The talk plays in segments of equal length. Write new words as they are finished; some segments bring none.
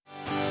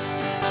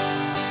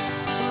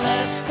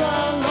Bless the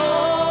Lord,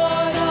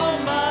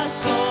 oh my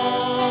soul.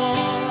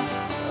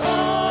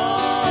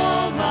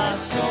 Oh, my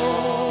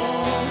soul.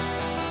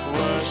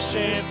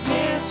 Worship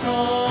His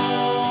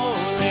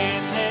holy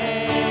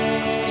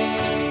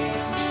name.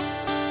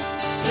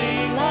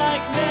 Sing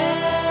like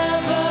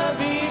never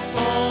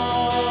before.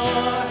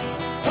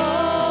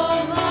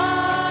 Oh,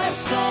 my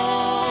soul.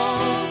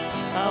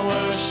 I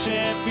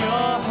worship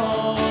your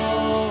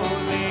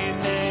holy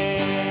name.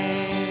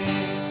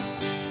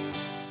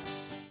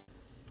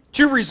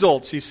 Two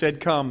results, he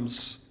said,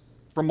 comes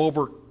from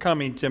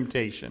overcoming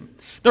temptation.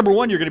 Number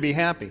one, you're going to be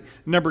happy.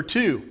 Number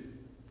two,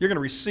 you're going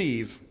to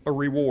receive a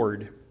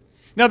reward.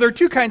 Now, there are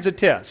two kinds of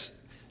tests.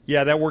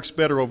 Yeah, that works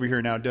better over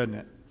here now, doesn't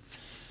it?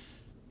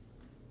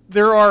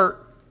 There are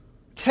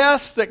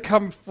tests that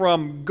come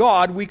from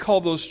God. We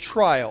call those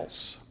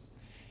trials.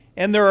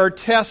 And there are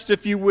tests,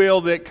 if you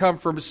will, that come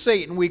from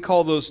Satan. We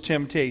call those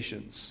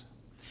temptations.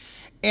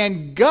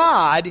 And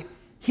God,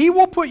 He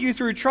will put you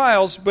through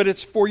trials, but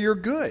it's for your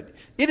good.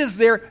 It is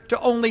there to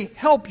only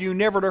help you,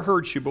 never to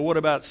hurt you. But what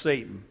about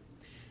Satan?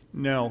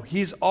 No,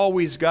 he's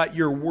always got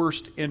your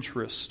worst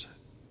interest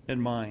in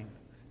mind,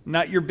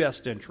 not your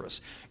best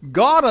interest.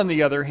 God, on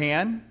the other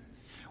hand,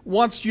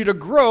 wants you to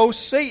grow.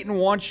 Satan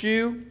wants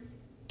you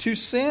to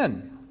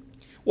sin.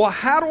 Well,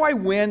 how do I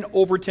win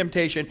over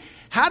temptation?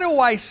 How do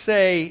I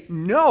say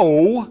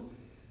no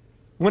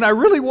when I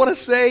really want to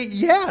say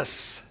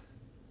yes?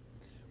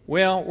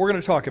 Well, we're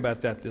going to talk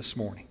about that this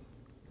morning.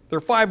 There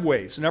are 5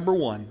 ways. Number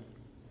 1,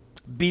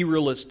 be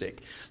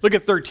realistic. Look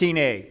at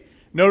 13a.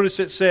 Notice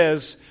it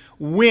says,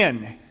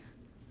 when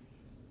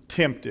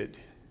tempted.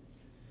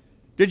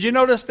 Did you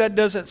notice that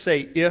doesn't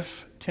say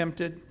if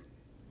tempted?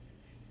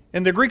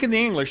 In the Greek and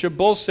the English, it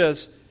both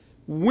says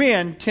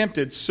when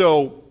tempted.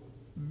 So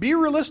be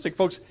realistic,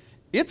 folks.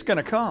 It's going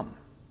to come.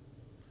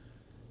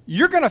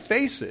 You're going to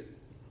face it.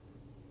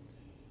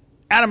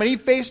 Adam and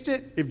Eve faced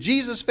it. If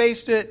Jesus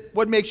faced it,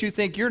 what makes you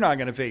think you're not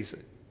going to face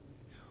it?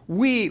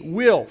 We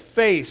will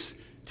face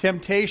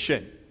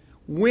temptation.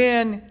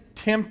 When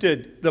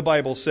tempted, the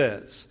Bible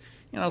says.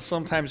 You know,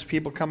 sometimes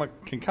people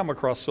can come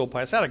across so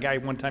pious. I had a guy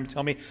one time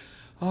tell me,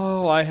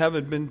 "Oh, I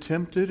haven't been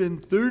tempted in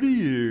 30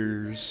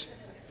 years.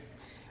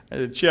 I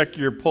had to check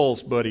your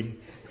pulse, buddy.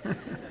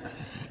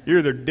 You're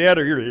either dead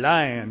or you're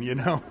lying, you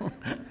know.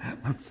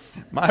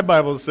 My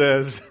Bible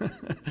says,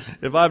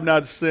 if I've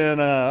not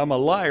sinned, I'm a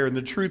liar, and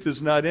the truth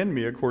is not in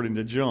me, according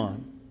to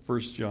John. 1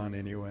 John,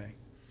 anyway.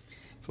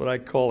 It's what I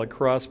call a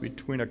cross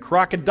between a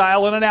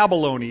crocodile and an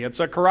abalone.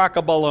 It's a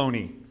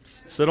crocobaloney.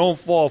 So don't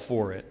fall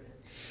for it.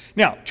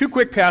 Now, 2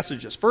 quick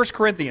passages. 1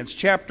 Corinthians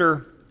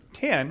chapter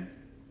 10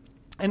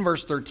 and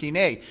verse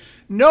 13a.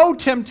 No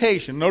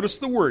temptation, notice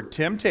the word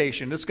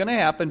temptation, it's going to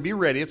happen, be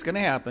ready, it's going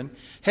to happen,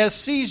 has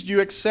seized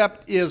you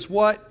except is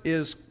what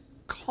is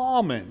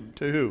common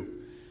to who?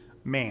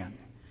 Man.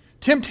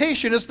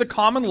 Temptation is the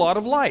common lot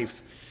of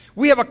life.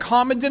 We have a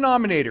common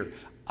denominator.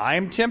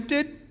 I'm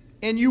tempted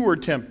and you were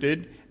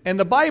tempted, and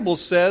the Bible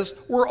says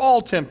we're all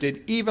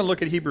tempted. Even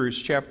look at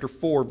Hebrews chapter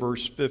 4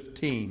 verse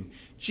 15.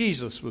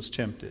 Jesus was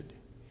tempted.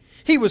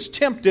 He was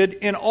tempted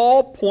in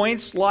all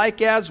points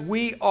like as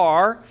we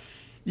are,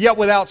 yet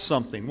without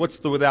something. What's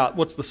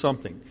the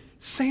something?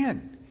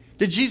 Sin.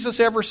 Did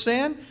Jesus ever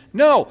sin?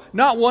 No,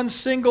 not one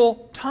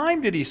single time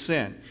did he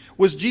sin.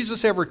 Was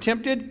Jesus ever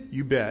tempted?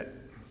 You bet.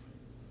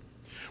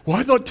 Well,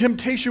 I thought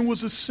temptation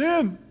was a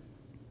sin.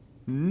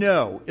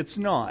 No, it's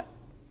not.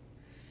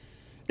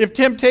 If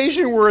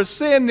temptation were a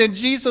sin, then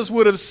Jesus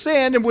would have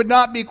sinned and would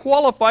not be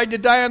qualified to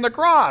die on the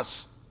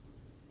cross.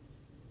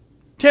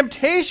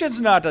 Temptation's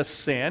not a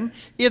sin.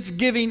 It's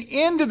giving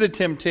in to the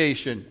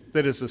temptation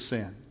that is a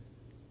sin.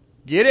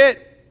 Get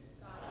it?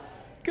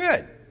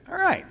 Good. All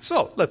right.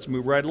 So let's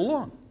move right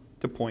along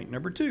to point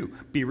number 2.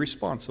 Be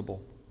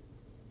responsible.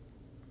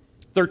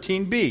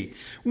 13b.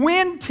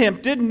 When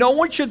tempted, no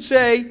one should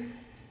say,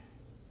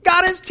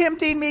 God is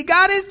tempting me.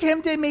 God is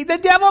tempting me. The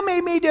devil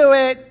made me do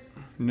it.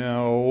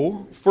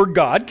 No, for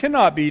God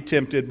cannot be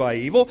tempted by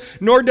evil,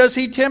 nor does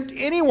he tempt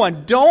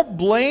anyone. Don't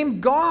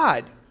blame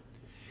God.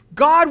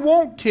 God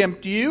won't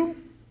tempt you,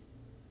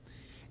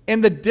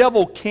 and the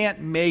devil can't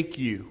make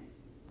you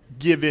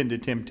give in to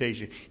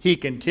temptation. He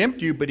can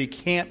tempt you, but he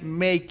can't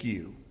make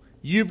you.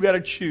 You've got to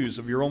choose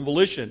of your own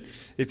volition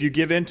if you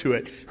give into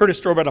it. Heard a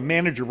story about a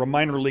manager of a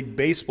minor league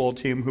baseball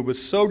team who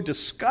was so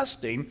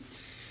disgusting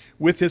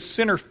with his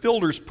center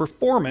fielder's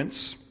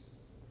performance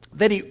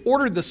that he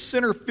ordered the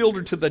center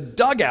fielder to the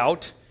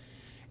dugout,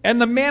 and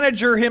the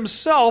manager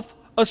himself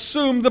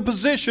assumed the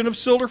position of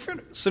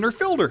center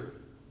fielder.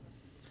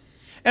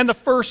 And the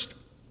first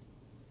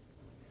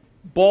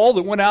ball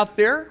that went out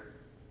there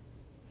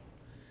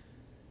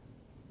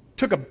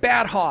took a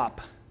bad hop,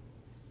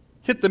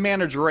 hit the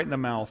manager right in the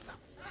mouth.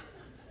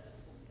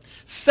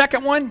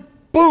 Second one,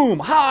 boom,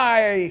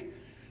 high,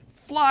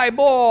 fly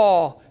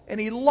ball, and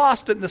he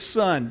lost it in the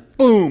sun.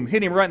 Boom,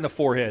 hit him right in the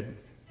forehead.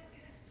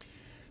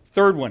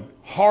 Third one,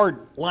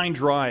 hard line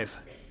drive,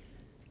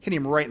 hit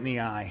him right in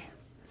the eye.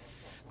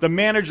 The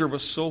manager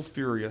was so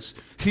furious,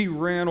 he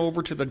ran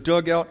over to the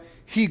dugout,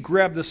 he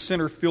grabbed the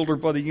center fielder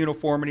by the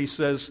uniform and he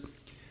says,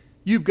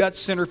 "You've got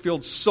center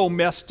field so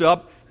messed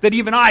up that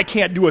even I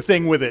can't do a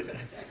thing with it."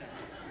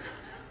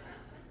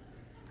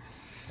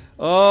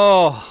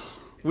 Oh,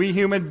 we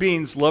human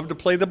beings love to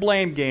play the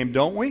blame game,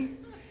 don't we?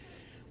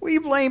 We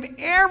blame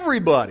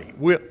everybody.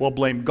 We'll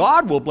blame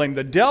God, we'll blame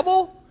the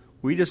devil.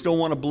 We just don't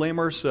want to blame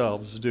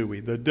ourselves, do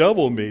we? The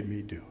devil made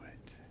me do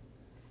it.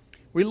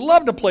 We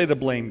love to play the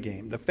blame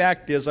game. The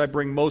fact is, I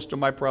bring most of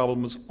my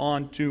problems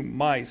onto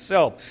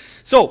myself.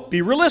 So,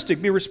 be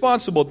realistic, be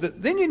responsible.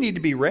 Then you need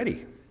to be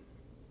ready.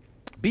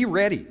 Be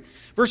ready.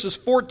 Verses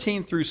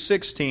 14 through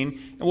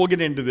 16, and we'll get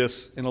into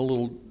this in a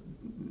little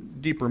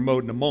deeper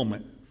mode in a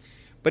moment.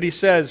 But he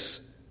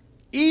says,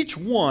 each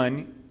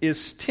one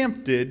is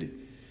tempted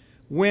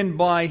when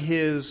by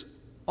his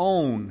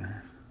own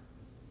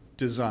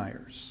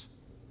desires,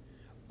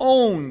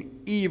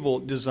 own evil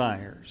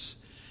desires,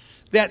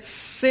 that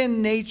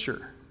sin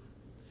nature.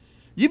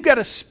 You've got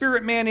a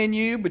spirit man in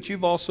you, but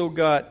you've also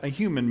got a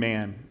human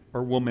man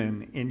or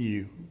woman in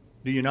you.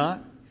 Do you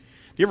not? Do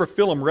you ever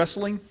feel them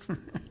wrestling? You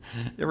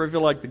ever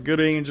feel like the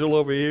good angel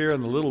over here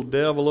and the little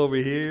devil over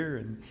here,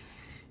 and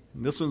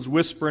this one's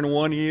whispering in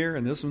one ear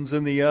and this one's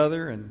in the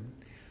other, and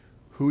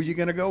who are you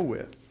going to go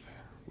with?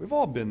 We've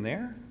all been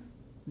there.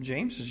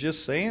 James is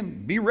just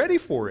saying, be ready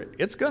for it.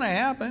 It's going to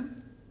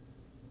happen.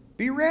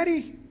 Be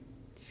ready.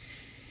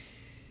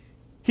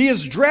 He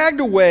is dragged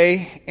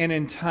away and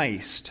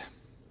enticed.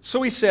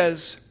 So he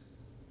says,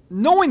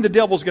 knowing the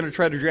devil's going to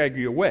try to drag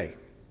you away,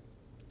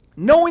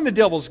 knowing the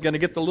devil's going to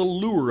get the little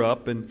lure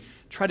up and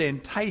try to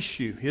entice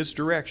you his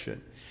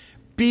direction,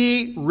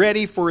 be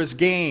ready for his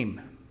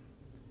game.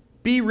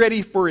 Be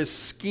ready for his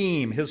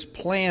scheme, his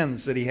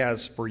plans that he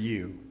has for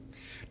you.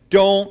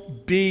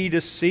 Don't be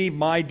deceived,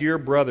 my dear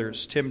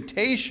brothers.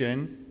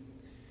 Temptation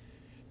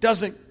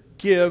doesn't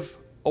give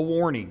a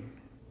warning.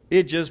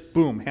 It just,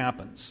 boom,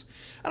 happens.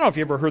 I don't know if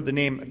you ever heard the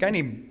name, a guy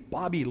named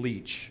Bobby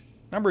Leach,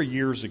 a number of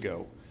years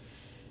ago.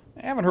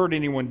 I haven't heard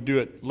anyone do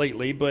it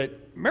lately, but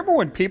remember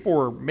when people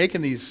were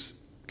making these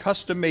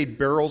custom-made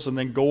barrels and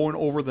then going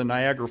over the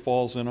Niagara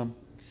Falls in them?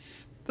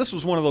 This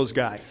was one of those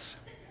guys.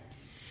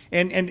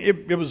 And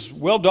it was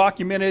well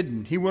documented,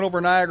 and he went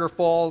over Niagara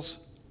Falls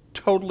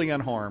totally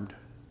unharmed.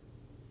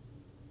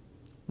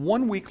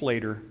 1 week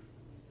later,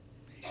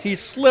 he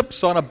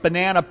slips on a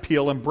banana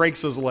peel and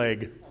breaks his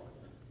leg.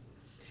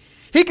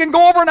 He can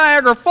go over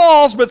Niagara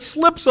Falls, but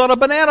slips on a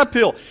banana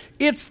peel.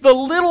 It's the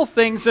little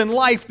things in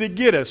life that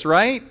get us,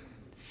 right?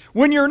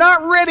 When you're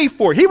not ready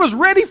for it. He was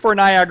ready for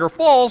Niagara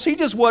Falls, he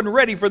just wasn't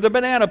ready for the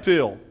banana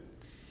peel.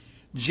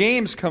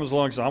 James comes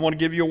along and says, I want to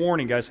give you a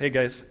warning, guys. Hey,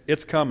 guys,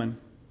 it's coming.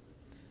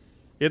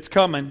 It's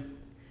coming.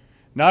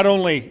 Not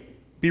only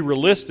be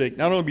realistic,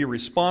 not only be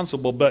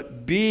responsible,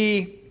 but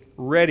be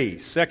ready.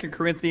 2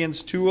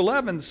 Corinthians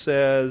 2:11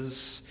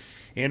 says,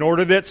 in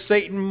order that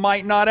Satan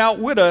might not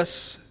outwit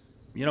us,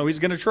 he's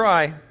going to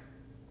try.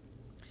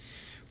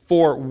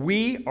 For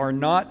we are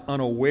not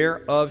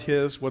unaware of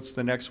his, what's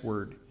the next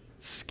word?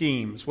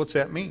 Schemes. What's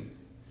that mean?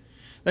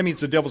 That means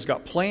the devil's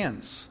got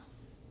plans.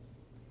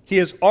 He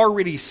is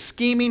already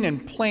scheming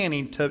and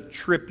planning to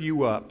trip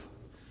you up,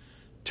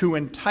 to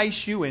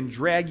entice you and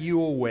drag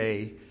you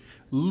away,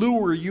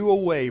 lure you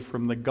away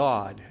from the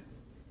God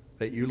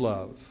that you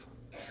love.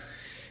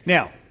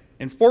 Now,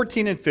 in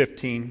 14 and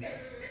 15,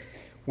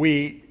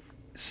 we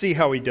see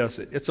how he does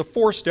it. It's a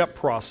 4-step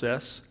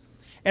process.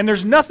 And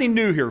there's nothing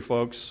new here,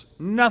 folks.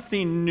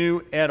 Nothing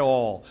new at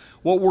all.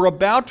 What we're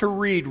about to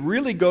read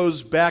really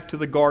goes back to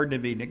the Garden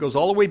of Eden. It goes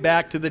all the way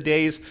back to the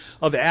days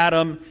of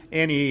Adam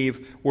and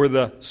Eve, where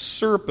the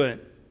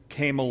serpent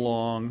came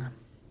along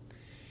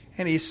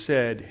and he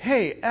said,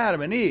 hey,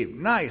 Adam and Eve,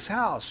 nice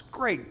house,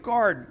 great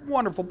garden,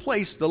 wonderful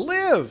place to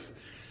live.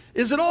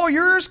 Is it all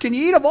yours? Can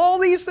you eat of all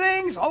these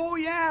things? Oh,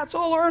 yeah, it's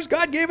all ours.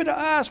 God gave it to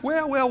us.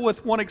 Well,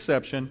 with one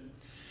exception.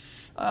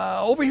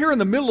 Over here in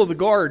the middle of the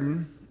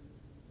garden,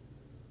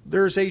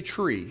 there's a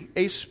tree,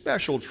 a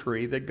special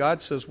tree that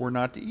God says we're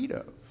not to eat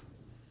of.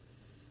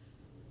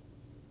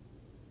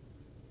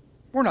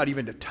 We're not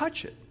even to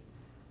touch it.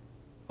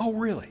 Oh,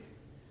 really?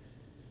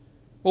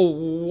 Well,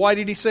 why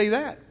did he say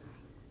that?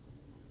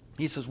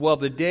 He says, well,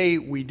 the day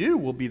we do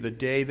will be the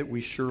day that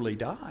we surely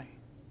die.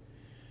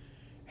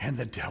 And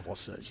the devil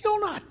says, you'll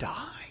not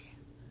die.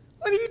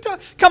 What are you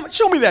talking? Come,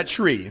 show me that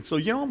tree. And so,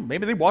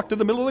 maybe they walked to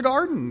the middle of the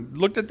garden and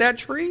looked at that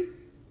tree.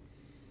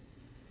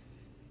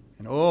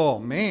 And oh,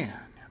 man,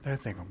 they're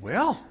thinking,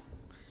 well,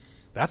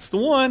 that's the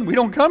one. We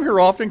don't come here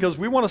often because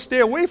we want to stay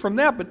away from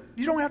that, but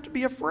you don't have to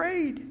be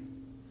afraid.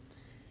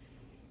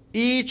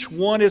 Each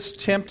one is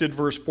tempted,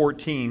 verse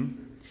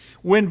 14,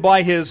 when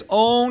by his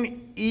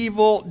own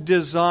evil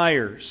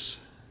desires.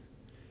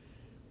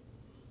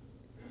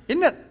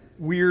 Isn't that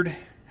weird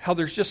how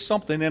there's just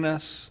something in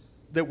us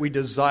that we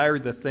desire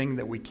the thing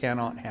that we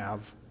cannot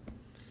have?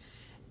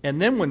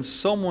 And then when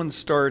someone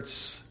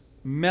starts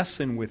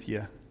messing with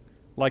you,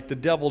 like the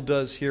devil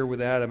does here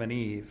with Adam and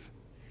Eve,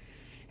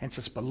 and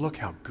says, but look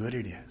how good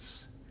it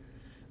is.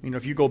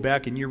 If you go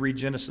back and you read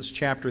Genesis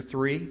chapter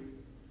 3,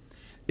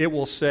 it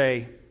will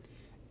say,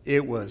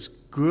 it was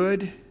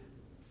good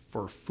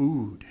for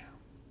food.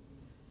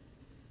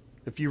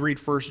 If you read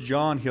 1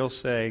 John, he'll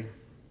say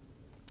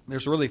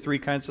there's really three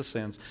kinds of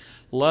sins: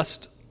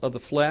 lust of the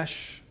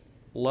flesh,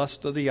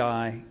 lust of the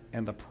eye,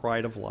 and the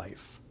pride of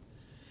life.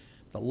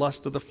 The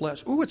lust of the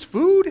flesh. Ooh, it's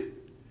food?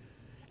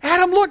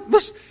 Adam,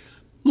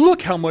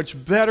 look how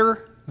much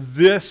better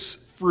this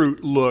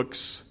fruit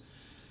looks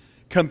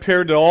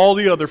compared to all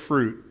the other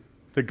fruit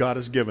that God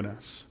has given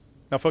us.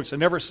 Now, folks, it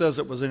never says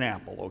it was an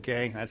apple,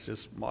 okay? That's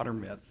just modern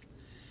myth.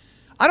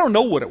 I don't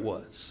know what it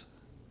was,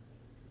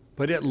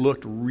 but it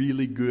looked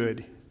really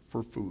good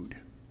for food.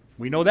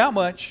 We know that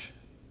much.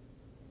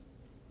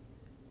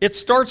 It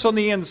starts on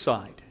the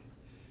inside.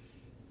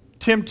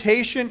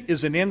 Temptation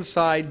is an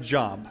inside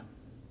job.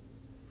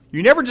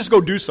 You never just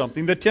go do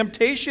something. The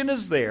temptation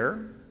is there.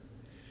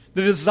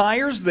 The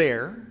desire's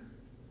there.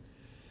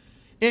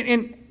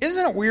 And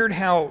isn't it weird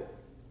how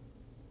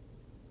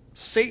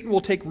Satan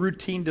will take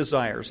routine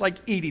desires, like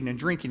eating and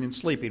drinking and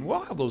sleeping? We'll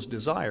have those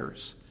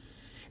desires.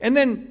 And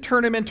then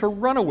turn them into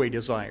runaway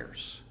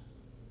desires.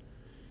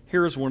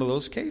 Here is one of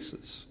those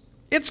cases.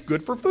 It's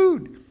good for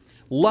food.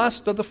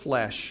 Lust of the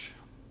flesh.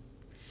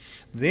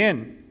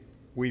 Then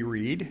we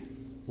read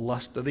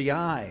lust of the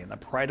eye and the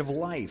pride of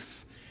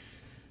life.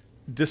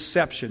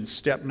 Deception,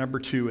 step number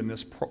 2 in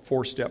this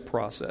 4-step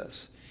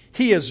process.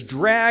 He is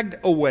dragged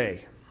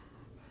away.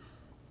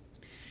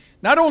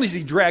 Not only is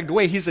he dragged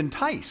away, he's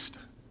enticed.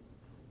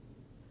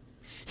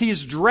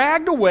 He's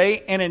dragged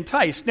away and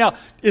enticed. Now,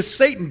 is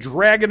Satan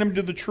dragging him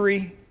to the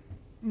tree?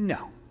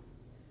 No.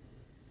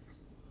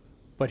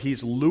 But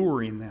he's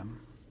luring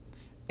them.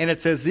 And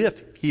it's as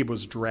if he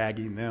was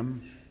dragging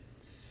them.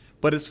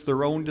 But it's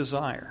their own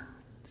desire.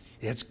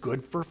 It's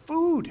good for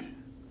food.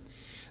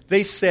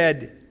 They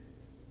said,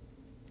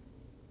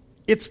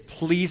 it's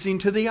pleasing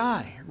to the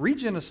eye. Read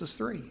Genesis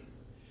 3.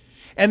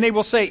 And they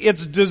will say,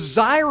 it's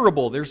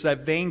desirable. There's that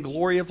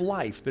vainglory of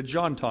life that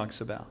John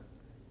talks about.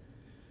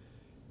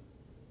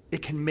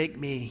 It can make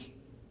me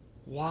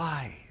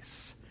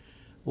wise.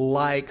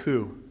 Like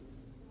who?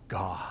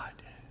 God.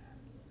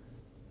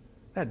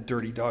 That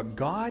dirty dog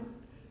God.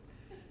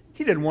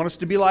 He didn't want us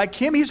to be like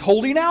him. He's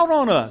holding out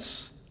on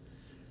us.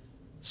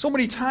 So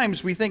many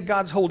times we think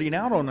God's holding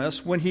out on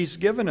us when he's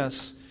given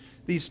us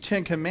these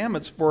 10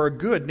 commandments for our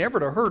good, never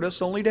to hurt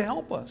us, only to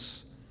help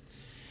us.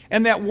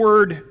 And that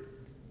word,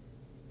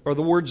 or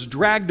the words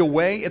dragged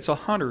away, it's a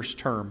hunter's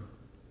term.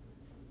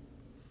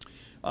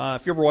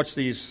 If you ever watch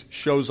these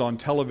shows on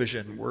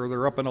television where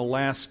they're up in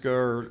Alaska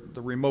or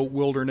the remote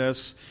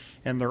wilderness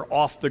and they're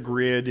off the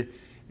grid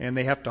and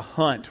they have to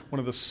hunt, one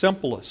of the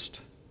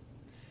simplest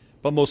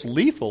but most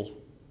lethal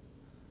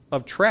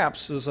of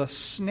traps is a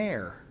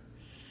snare.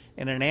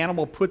 And an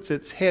animal puts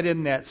its head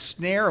in that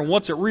snare, and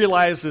once it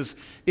realizes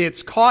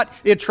it's caught,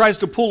 it tries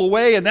to pull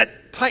away, and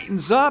that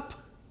tightens up,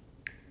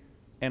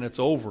 and it's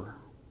over.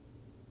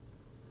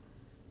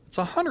 It's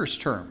a hunter's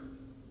term.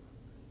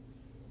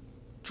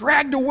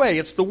 Dragged away,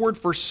 it's the word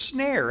for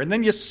snare. And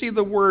then you see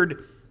the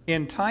word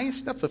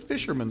entice, that's a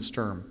fisherman's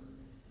term.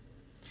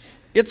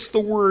 It's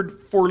the word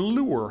for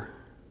lure,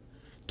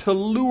 to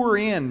lure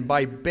in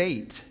by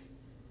bait.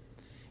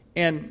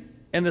 And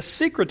the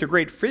secret to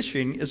great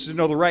fishing is to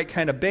know the right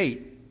kind of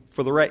bait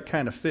for the right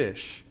kind of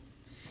fish.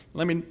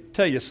 Let me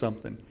tell you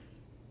something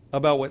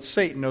about what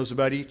Satan knows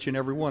about each and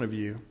every one of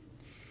you.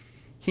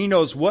 He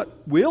knows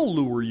what will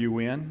lure you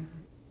in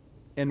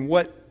and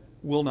what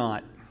will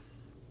not.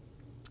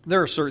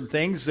 There are certain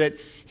things that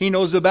he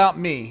knows about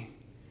me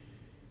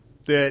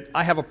that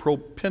I have a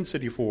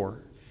propensity for.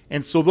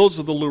 And so those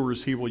are the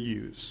lures he will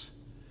use.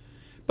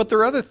 But there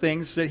are other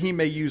things that he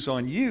may use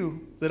on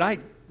you that I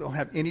don't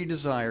have any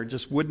desire,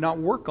 just would not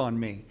work on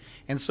me.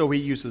 And so he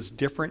uses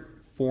different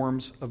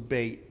forms of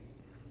bait.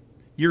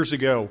 Years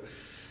ago,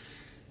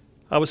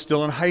 I was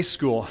still in high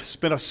school.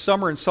 Spent a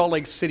summer in Salt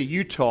Lake City,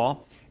 Utah.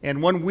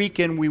 And one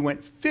weekend we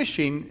went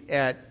fishing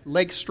at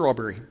Lake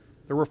Strawberry.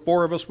 There were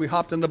 4 of us. We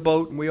hopped in the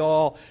boat and we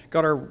all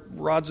got our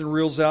rods and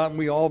reels out and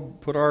we all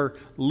put our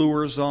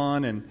lures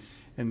on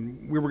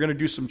and we were going to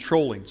do some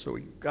trolling. So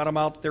we got them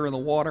out there in the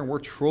water and we're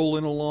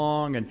trolling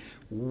along and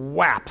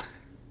whap!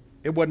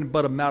 It wasn't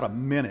but about a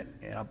minute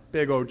and a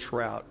big old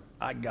trout.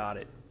 I got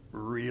it.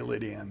 Reel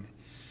it in.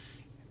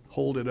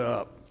 Hold it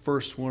up.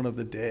 First one of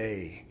the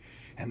day.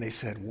 And they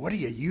said, what are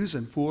you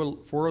using for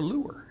a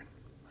lure?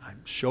 I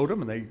showed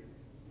them and they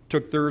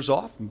took theirs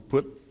off and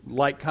put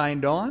like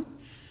kind on.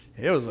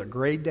 It was a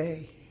great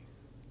day.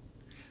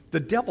 The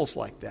devil's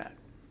like that.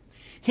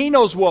 He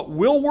knows what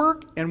will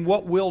work and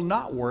what will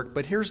not work,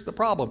 but here's the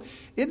problem.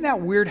 Isn't that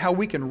weird how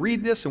we can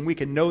read this and we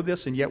can know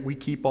this and yet we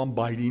keep on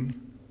biting?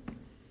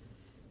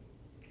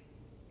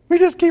 We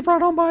just keep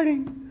right on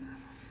biting.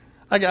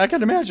 I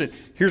can imagine.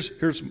 Here's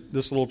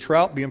this little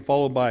trout being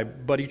followed by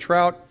Buddy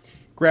Trout,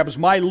 grabs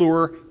my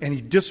lure, and he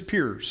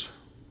disappears.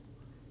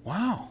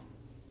 Wow.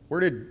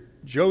 Where did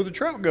Joe the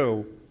trout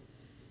go?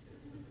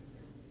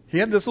 He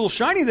had this little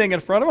shiny thing in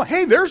front of him.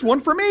 Hey, there's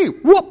one for me.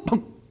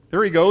 Whoop!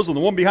 There he goes, and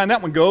the one behind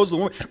that one goes.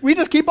 We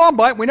just keep on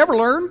biting. We never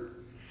learn.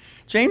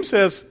 James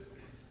says,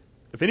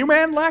 If any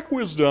man lack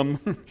wisdom,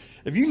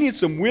 if you need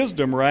some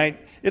wisdom, right,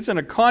 it's in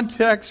a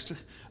context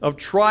of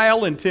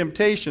trial and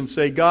temptation.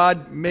 Say,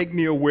 God, make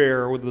me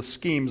aware of the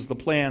schemes, the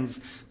plans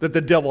that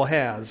the devil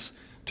has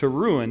to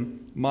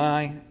ruin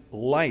my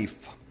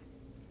life.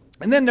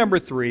 And then number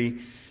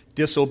 3,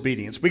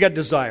 disobedience. We got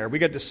desire, we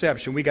got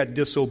deception, we got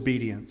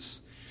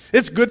disobedience.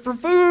 It's good for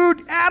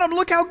food. Adam,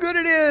 look how good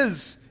it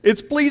is.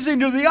 It's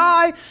pleasing to the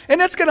eye, and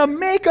it's going to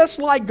make us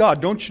like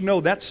God. Don't you know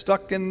that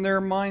stuck in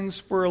their minds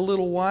for a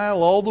little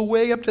while, all the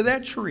way up to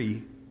that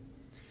tree?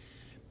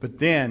 But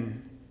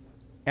then,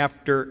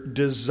 after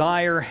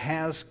desire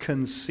has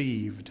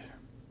conceived,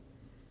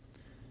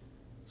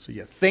 so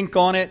you think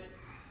on it,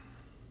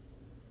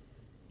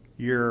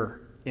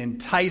 you're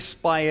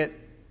enticed by it,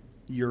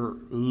 you're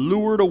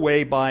lured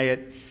away by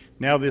it,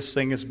 now this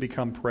thing has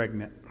become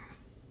pregnant.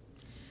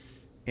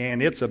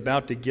 And it's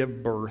about to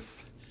give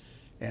birth.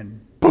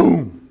 And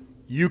boom,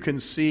 you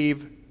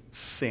conceive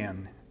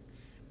sin.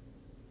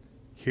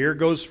 Here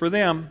goes for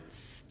them.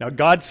 Now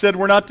God said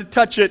we're not to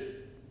touch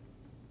it.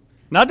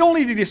 Not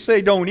only did he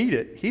say don't eat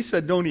it, he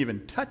said don't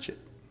even touch it.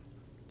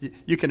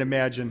 You can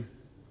imagine,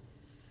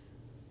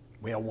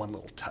 well, one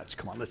little touch.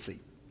 Come on, let's see.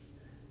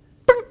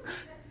 Boom.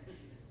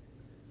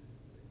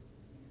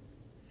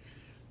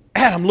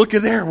 Adam, look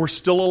at there, we're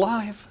still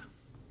alive.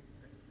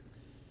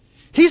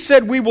 He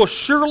said we will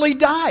surely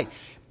die.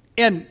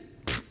 And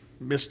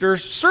Mr.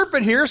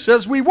 Serpent here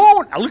says we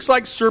won't. It looks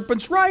like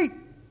Serpent's right.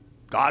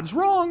 God's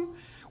wrong.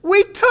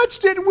 We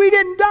touched it and we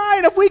didn't die.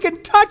 And if we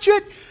can touch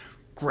it,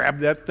 grab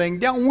that thing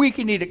down. We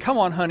can eat it. Come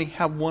on, honey,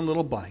 have one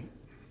little bite.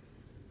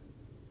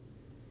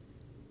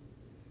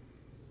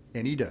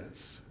 And he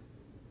does.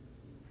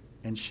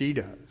 And she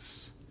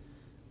does.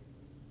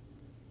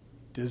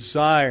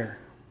 Desire,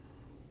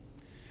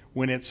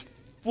 when it's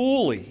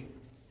fully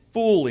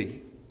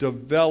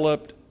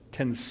developed,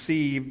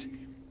 conceived,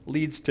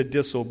 leads to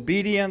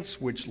disobedience,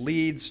 which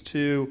leads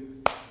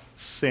to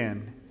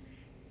sin.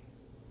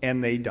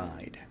 And they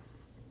died.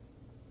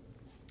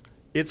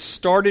 It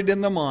started in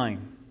the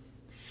mind.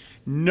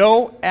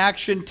 No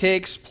action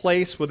takes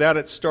place without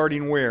it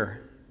starting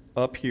where?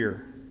 Up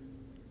here.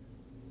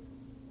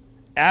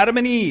 Adam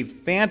and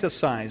Eve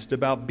fantasized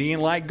about being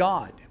like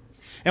God.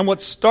 And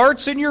what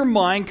starts in your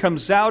mind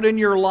comes out in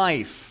your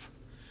life.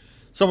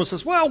 Someone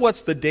says, well,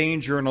 what's the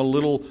danger in a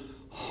little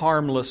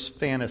harmless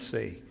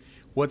fantasy?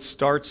 What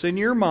starts in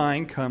your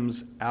mind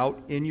comes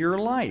out in your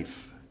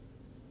life.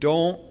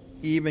 Don't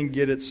even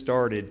get it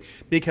started.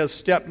 Because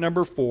step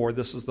number 4,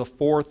 this is the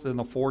fourth in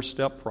the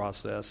 4-step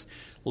process,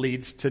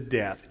 leads to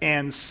death.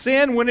 And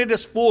sin, when it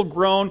is full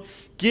grown,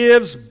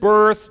 gives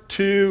birth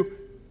to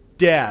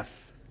death.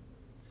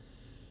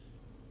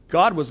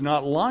 God was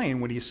not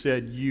lying when he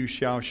said, you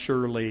shall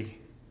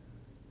surely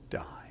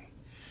die.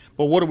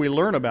 But what do we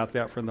learn about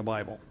that from the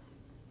Bible?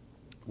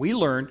 We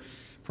learn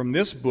from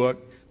this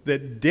book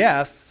that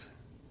death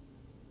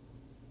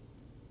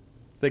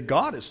that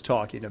God is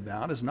talking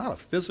about is not a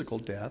physical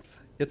death,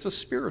 it's a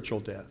spiritual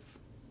death.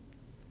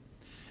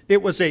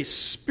 It was a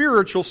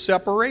spiritual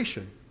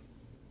separation.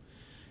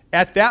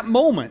 At that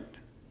moment,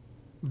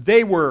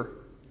 they were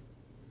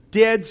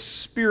dead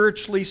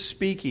spiritually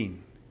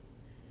speaking.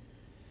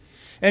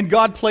 And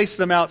God placed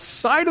them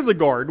outside of the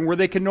garden where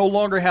they could no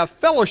longer have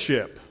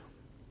fellowship.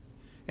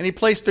 And he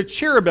placed a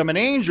cherubim, an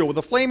angel with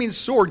a flaming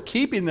sword,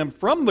 keeping them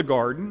from the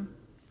garden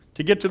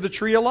to get to the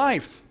tree of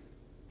life.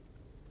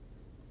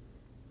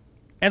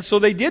 And so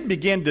they did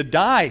begin to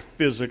die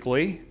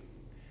physically,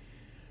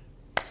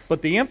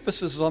 but the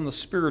emphasis is on the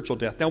spiritual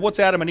death. Now, what's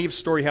Adam and Eve's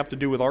story have to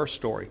do with our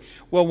story?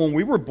 Well, when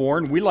we were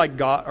born, we like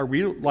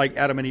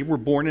Adam and Eve were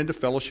born into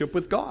fellowship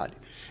with God.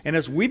 And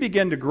as we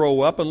began to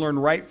grow up and learn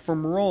right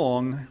from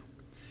wrong,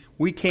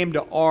 we came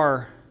to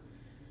our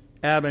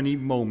Adam and Eve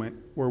moment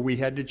where we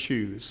had to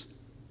choose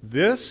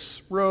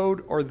this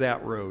road or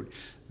that road.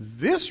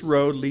 This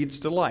road leads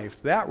to life.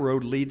 That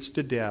road leads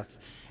to death.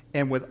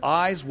 And with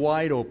eyes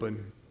wide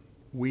open,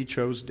 we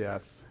chose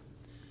death,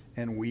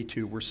 and we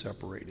too were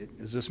separated.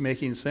 Is this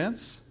making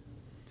sense?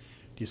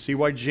 Do you see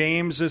why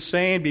James is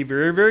saying, be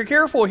very, very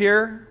careful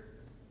here?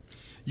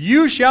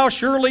 You shall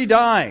surely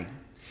die.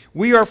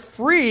 We are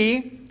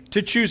free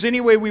to choose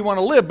any way we want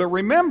to live, but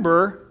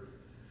remember,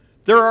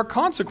 there are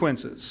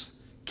consequences.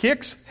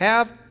 Kicks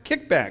have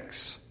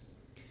kickbacks.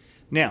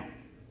 Now,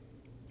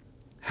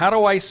 how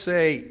do I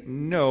say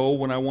no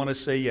when I want to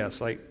say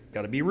yes? I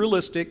got to be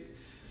realistic.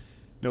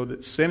 Know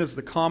that sin is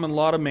the common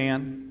lot of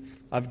man.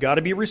 I've got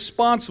to be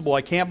responsible.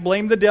 I can't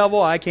blame the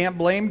devil. I can't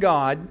blame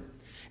God.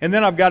 And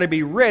then I've got to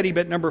be ready.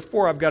 But number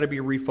 4, I've got to be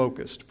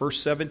refocused. Verse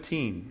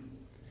 17.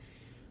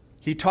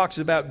 He talks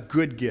about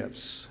good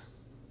gifts.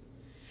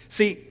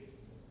 See,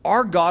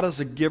 our God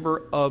is a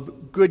giver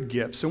of good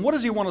gifts. And what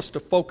does he want us to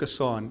focus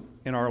on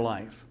in our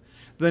life?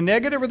 The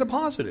negative or the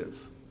positive?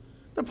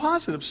 The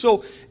positive.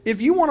 So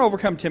if you want to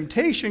overcome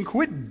temptation,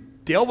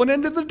 quit delving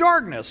into the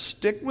darkness.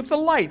 Stick with the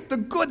light, the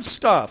good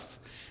stuff.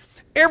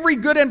 Every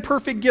good and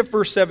perfect gift,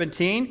 verse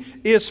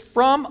 17, is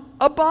from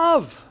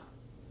above,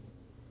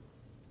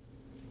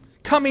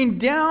 coming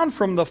down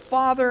from the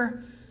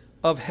Father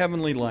of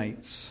heavenly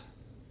lights.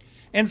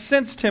 And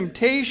since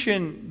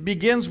temptation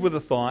begins with a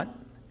thought,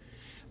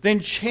 then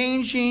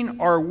changing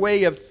our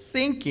way of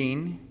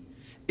thinking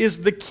is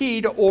the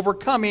key to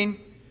overcoming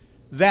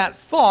that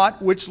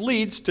thought, which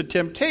leads to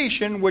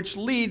temptation, which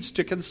leads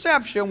to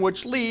conception,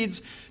 which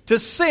leads to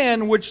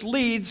sin, which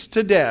leads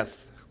to death.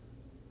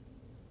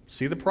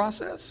 See the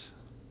process?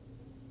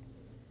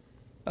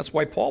 That's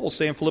why Paul will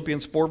say in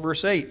Philippians 4,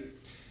 verse 8,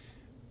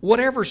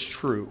 whatever's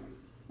true,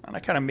 and I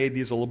kind of made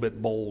these a little bit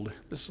bold.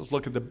 Let's just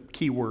look at the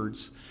key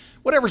words.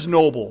 Whatever's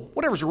noble,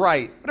 whatever's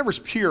right, whatever's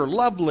pure,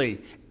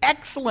 lovely,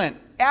 excellent,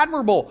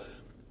 admirable,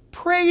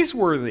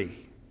 praiseworthy.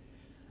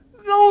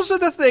 Those are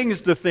the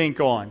things to think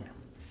on.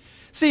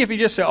 See, if you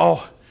just say,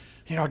 I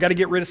got to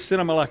get rid of sin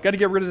in my life, got to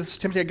get rid of this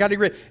temptation, got to get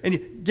rid, and you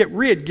get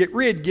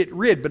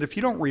rid. But if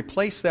you don't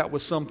replace that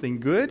with something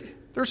good,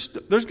 there's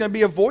going to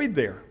be a void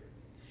there.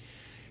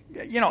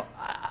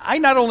 I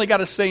not only got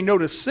to say no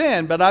to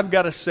sin, but I've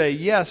got to say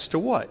yes to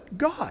what?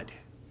 God.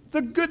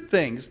 The good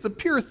things, the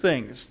pure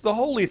things, the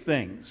holy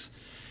things.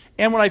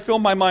 And when I fill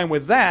my mind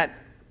with that,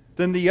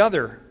 then the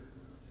other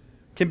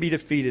can be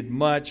defeated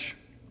much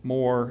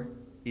more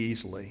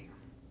easily.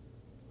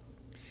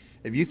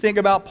 If you think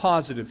about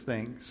positive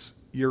things,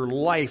 your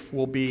life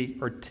will be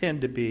or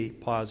tend to be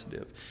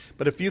positive.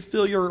 But if you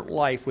fill your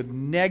life with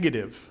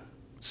negative,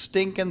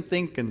 stinking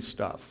thinking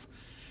stuff,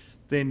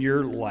 then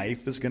your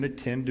life is going to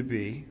tend to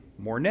be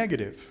more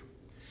negative.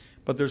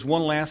 But there's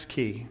one last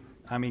key.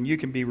 I mean, you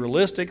can be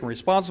realistic and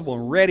responsible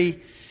and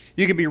ready.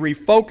 You can be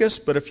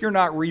refocused, but if you're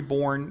not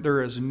reborn,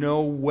 there is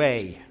no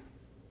way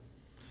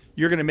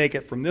you're going to make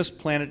it from this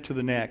planet to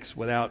the next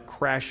without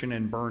crashing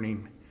and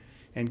burning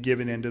and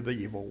giving in to the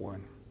evil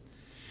one.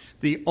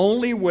 The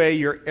only way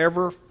you're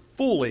ever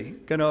fully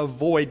going to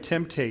avoid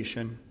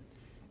temptation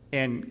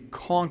and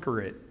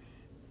conquer it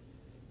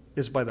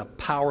is by the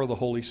power of the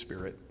Holy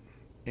Spirit.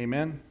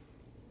 Amen?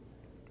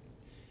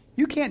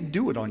 You can't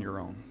do it on your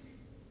own.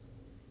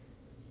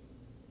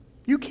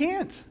 You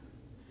can't.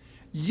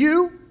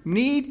 You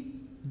need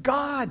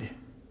God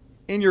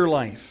in your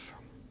life.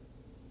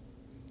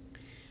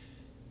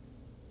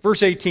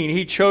 Verse 18,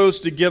 He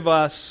chose to give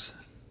us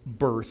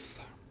birth.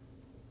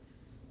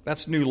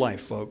 That's new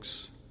life,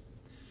 folks.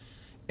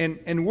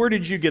 And where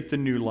did you get the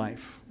new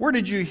life? Where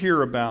did you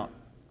hear about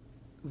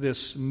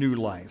this new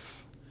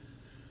life?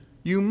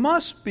 You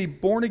must be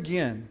born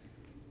again.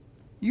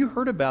 You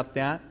heard about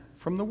that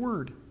from the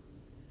Word.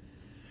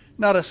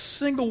 Not a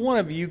single one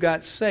of you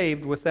got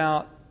saved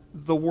without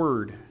the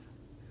Word.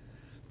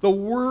 The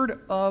Word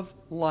of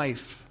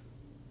life.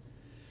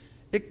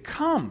 It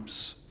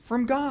comes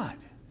from God.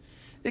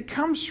 It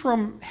comes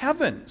from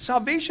heaven.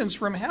 Salvation's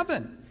from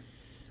heaven.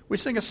 We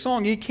sing a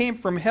song, He came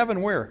from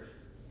heaven where?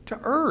 To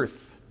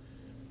earth.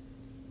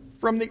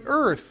 From the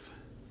earth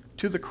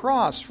to the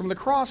cross. From the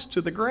cross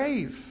to the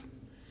grave.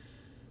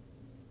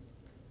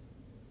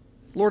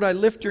 Lord, I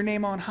lift your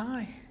name on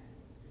high.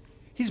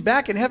 He's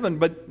back in heaven,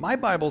 but my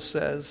Bible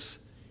says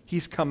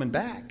He's coming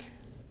back.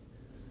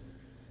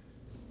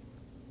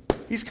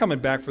 He's coming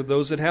back for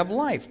those that have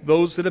life,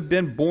 those that have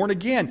been born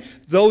again,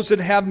 those that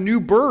have new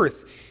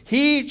birth.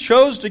 He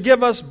chose to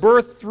give us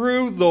birth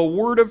through the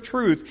word of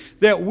truth,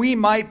 that we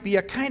might be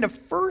a kind of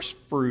first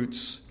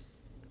fruits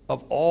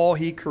of all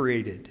He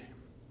created.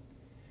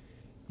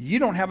 You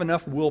don't have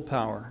enough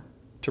willpower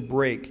to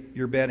break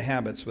your bad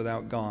habits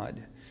without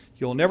God.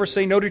 You'll never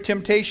say no to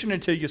temptation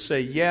until you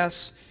say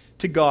yes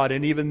to God,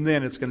 and even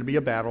then it's going to be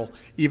a battle.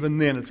 Even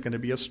then it's going to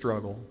be a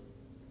struggle.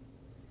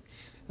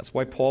 That's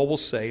why Paul will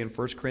say in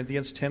 1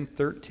 Corinthians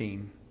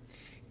 10:13,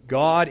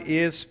 God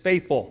is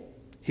faithful.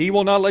 He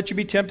will not let you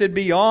be tempted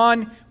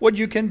beyond what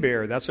you can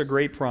bear. That's a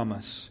great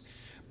promise.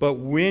 But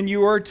when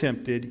you are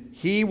tempted,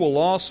 He will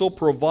also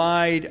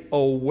provide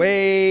a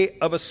way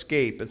of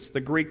escape. It's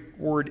the Greek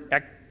word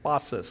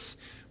ekbasis.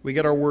 We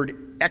get our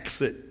word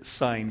exit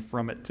sign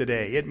from it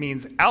today. It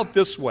means out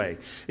this way.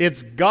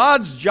 It's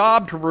God's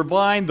job to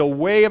provide the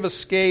way of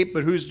escape,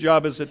 but whose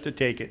job is it to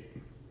take it?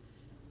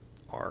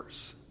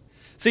 Ours.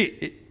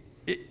 See,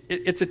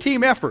 it's a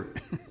team effort.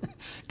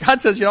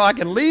 God says, I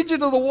can lead you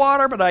to the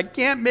water, but I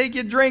can't make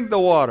you drink the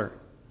water.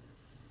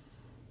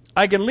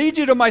 I can lead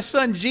you to my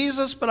son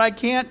Jesus, but I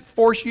can't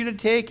force you to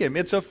take him.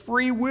 It's a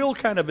free will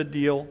kind of a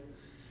deal.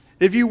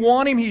 If you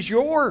want him, he's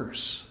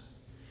yours.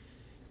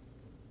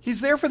 He's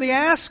there for the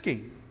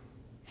asking.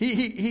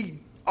 He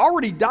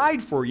already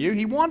died for you.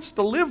 He wants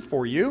to live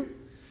for you.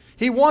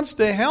 He wants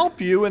to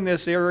help you in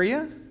this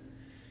area,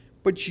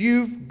 but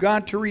you've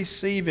got to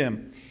receive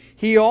him.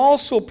 He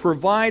also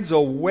provides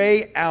a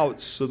way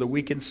out so that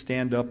we can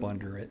stand up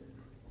under it.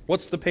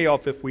 What's the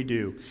payoff if we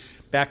do?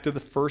 Back to the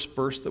first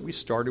verse that we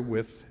started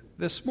with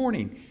this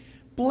morning.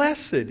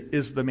 Blessed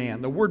is the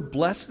man. The word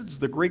blessed is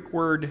the Greek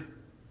word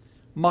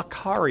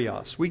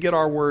makarios. We get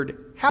our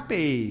word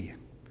happy.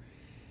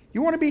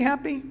 You want to be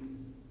happy?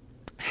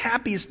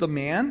 Happy is the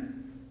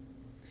man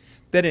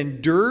that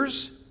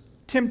endures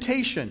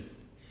temptation.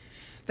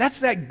 That's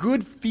that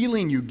good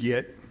feeling you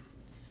get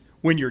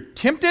when you're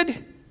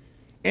tempted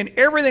and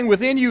everything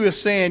within you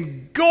is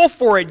saying, go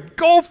for it,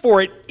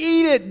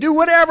 eat it, do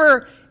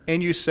whatever.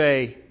 And you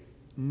say,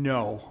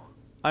 No,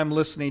 I'm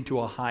listening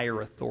to a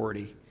higher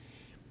authority.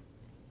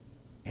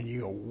 And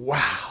you go,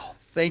 wow,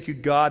 thank you,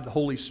 God. The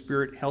Holy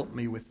Spirit helped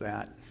me with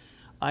that.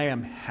 I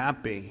am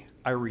happy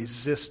I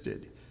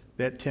resisted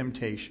that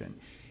temptation.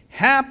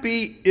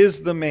 Happy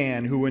is the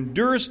man who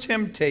endures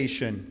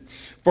temptation,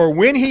 for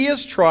when he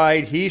is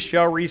tried, he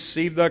shall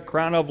receive the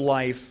crown of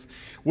life,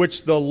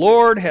 which the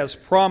Lord has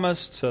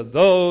promised to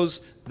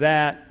those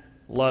that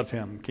love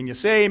him. Can you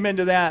say amen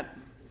to that?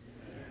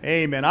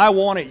 Amen. I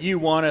want it, you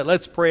want it.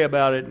 Let's pray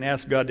about it and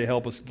ask God to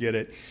help us get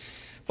it.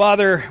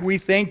 Father, we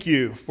thank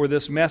you for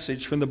this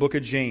message from the book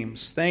of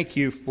James. Thank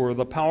you for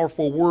the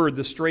powerful word,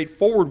 the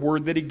straightforward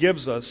word that he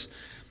gives us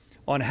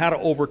on how to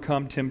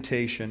overcome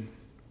temptation.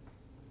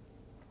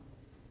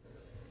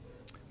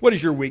 What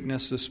is your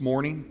weakness this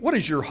morning? What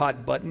is your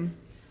hot button?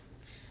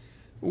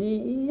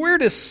 Where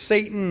does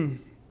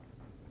Satan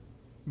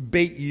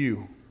bait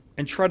you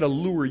and try to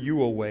lure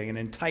you away and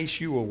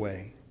entice you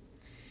away?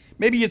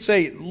 Maybe you'd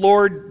say,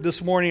 Lord,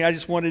 this morning I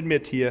just want to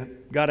admit to you,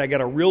 God, I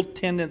got a real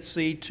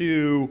tendency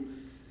to,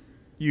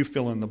 you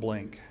fill in the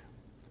blank.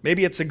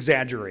 Maybe it's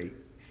exaggerate.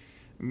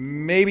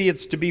 Maybe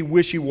it's to be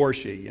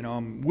wishy-washy.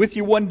 I'm with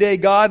you one day,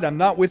 God, I'm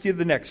not with you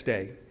the next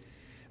day.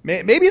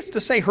 Maybe it's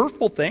to say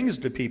hurtful things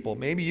to people.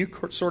 Maybe you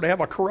sort of have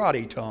a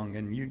karate tongue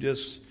and you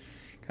just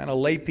kind of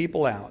lay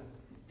people out.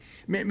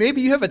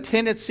 Maybe you have a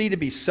tendency to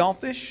be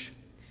selfish.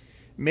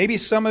 Maybe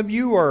some of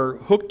you are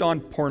hooked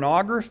on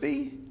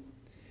pornography.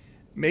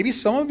 Maybe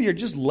some of you are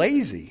just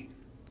lazy.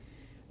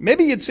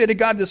 Maybe you'd say to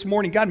God this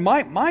morning, God,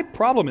 my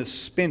problem is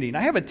spending.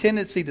 I have a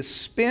tendency to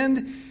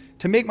spend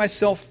to make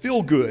myself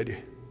feel good.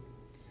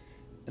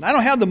 And I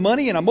don't have the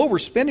money and I'm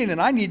overspending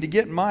and I need to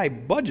get my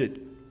budget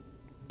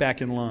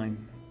back in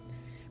line.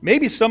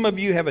 Maybe some of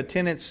you have a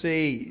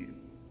tendency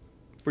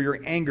for your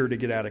anger to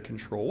get out of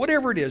control.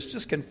 Whatever it is,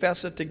 just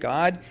confess it to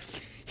God.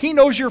 He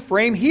knows your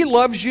frame. He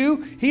loves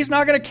you. He's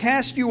not going to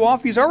cast you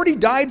off. He's already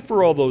died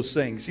for all those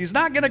things. He's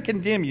not going to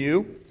condemn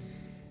you.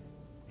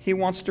 He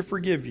wants to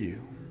forgive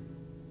you.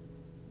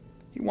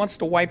 He wants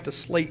to wipe the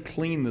slate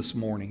clean this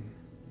morning.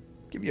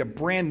 Give you a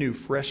brand new,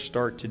 fresh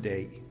start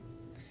today.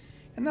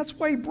 And that's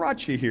why he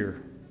brought you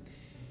here.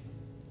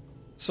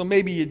 So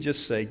maybe you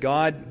just say,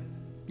 God,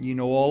 you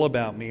know all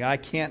about me. I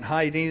can't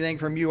hide anything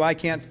from you. I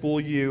can't fool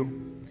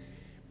you.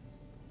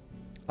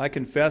 I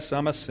confess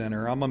I'm a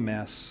sinner. I'm a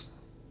mess.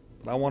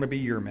 But I want to be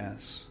your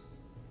mess.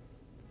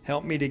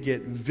 Help me to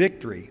get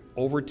victory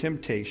over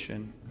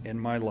temptation in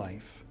my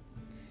life.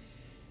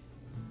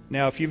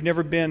 Now, if you've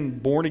never been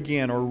born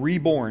again or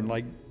reborn,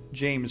 like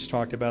James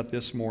talked about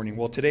this morning,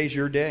 well, today's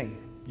your day.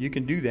 You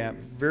can do that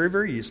very,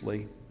 very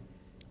easily.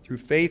 Through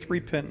faith,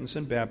 repentance,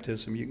 and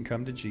baptism, you can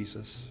come to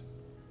Jesus.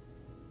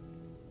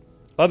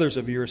 Others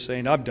of you are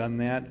saying, I've done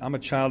that. I'm a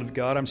child of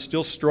God. I'm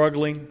still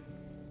struggling.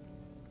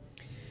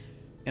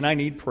 And I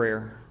need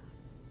prayer.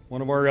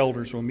 One of our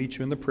elders will meet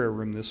you in the prayer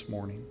room this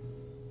morning.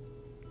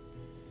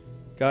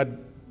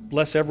 God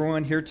bless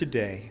everyone here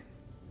today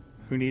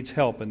who needs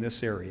help in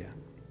this area.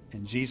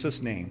 In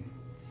Jesus' name,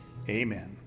 amen.